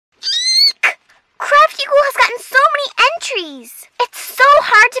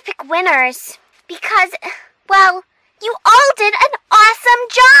hard to pick winners because, well, you all did an awesome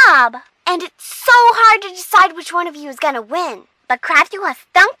job. And it's so hard to decide which one of you is going to win. But Craftie has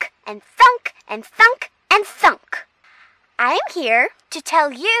thunk and thunk and thunk and thunk. I am here to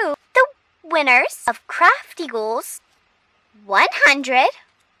tell you the winners of Craftie Goals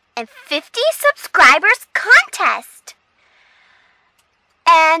 150 subscribers contest.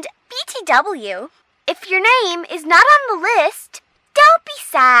 And BTW, if your name is not on the list, don't be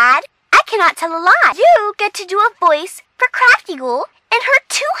sad. I cannot tell a lie. You get to do a voice for Craftie Goal in her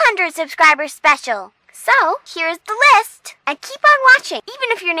 200 subscribers special. So, here's the list. And keep on watching,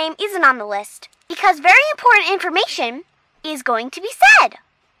 even if your name isn't on the list, because very important information is going to be said.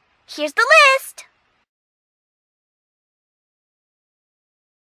 Here's the list.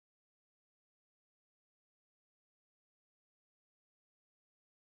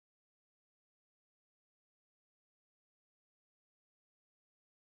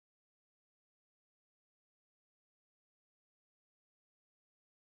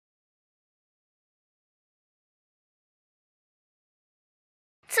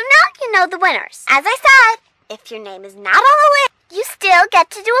 So now you know the winners. As I said, if your name is not on the list, you still get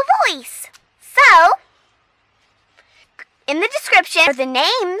to do a voice. So, in the description are the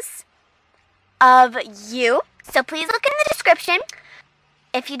names of you. So please look in the description.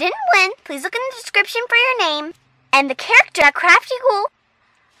 If you didn't win, please look in the description for your name and the character that Craftie Goal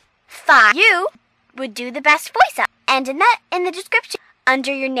 5 you would do the best voice of. And in the description,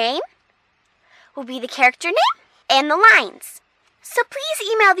 under your name will be the character name and the lines. So please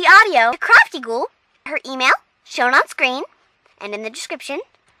email the audio to Craftie Goal. Her email shown on screen and in the description.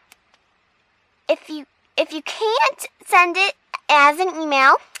 If you can't send it as an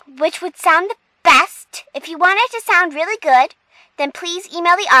email, which would sound the best, if you want it to sound really good, then please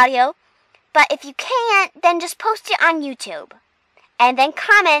email the audio. But if you can't, then just post it on YouTube. And then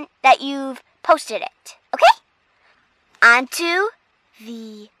comment that you've posted it. Okay? On to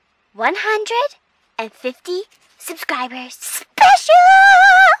the 150 subscribers special!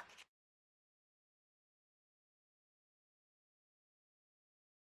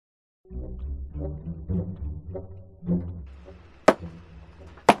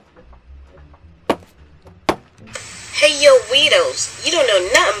 Hey yo, weirdos, you don't know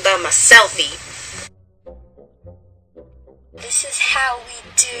nothing about my selfie. This is how we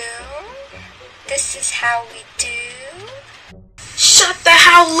do. This is how we do. Shut the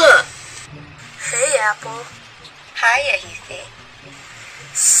hell up! Hey, Apple. Hiya, Heathy.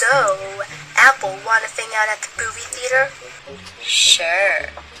 So, Apple, want to hang out at the movie theater? Sure.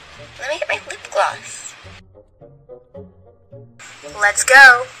 Let me get my lip gloss. Let's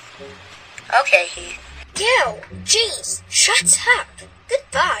go. Okay, Heath. Yo, jeez, shut up.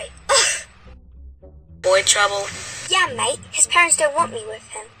 Goodbye. Ugh. Boy trouble? Yeah, mate, his parents don't want me with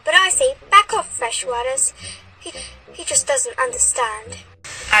him. But I say, back off, Freshwaters. He just doesn't understand.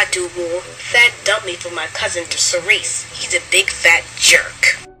 I do, War. Thad dumped me for my cousin to Cerise. He's a big fat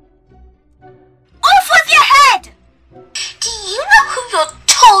jerk. Off with your head! Do you know who you're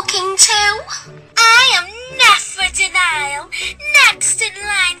talking to? I am Nephrodenial, next in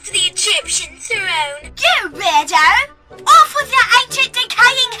line for the Egyptian throne. You weirdo! Off with your ancient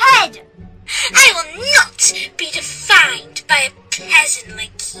decaying head! I will not be defined by a peasant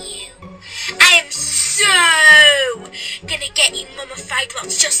like you. I am so gonna get you mummified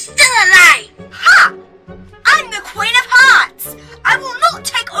whilst you're still alive. Ha! I'm the Queen of Hearts! I will not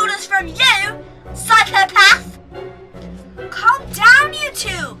take orders from you, psychopath! Calm down, you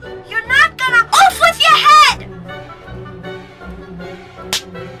two! You're not gonna... Off with your head!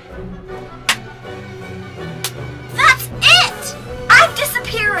 That's it! I'm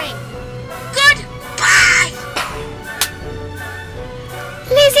disappearing! Goodbye!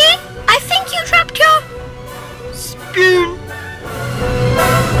 Lizzie, I think you dropped your... spoon.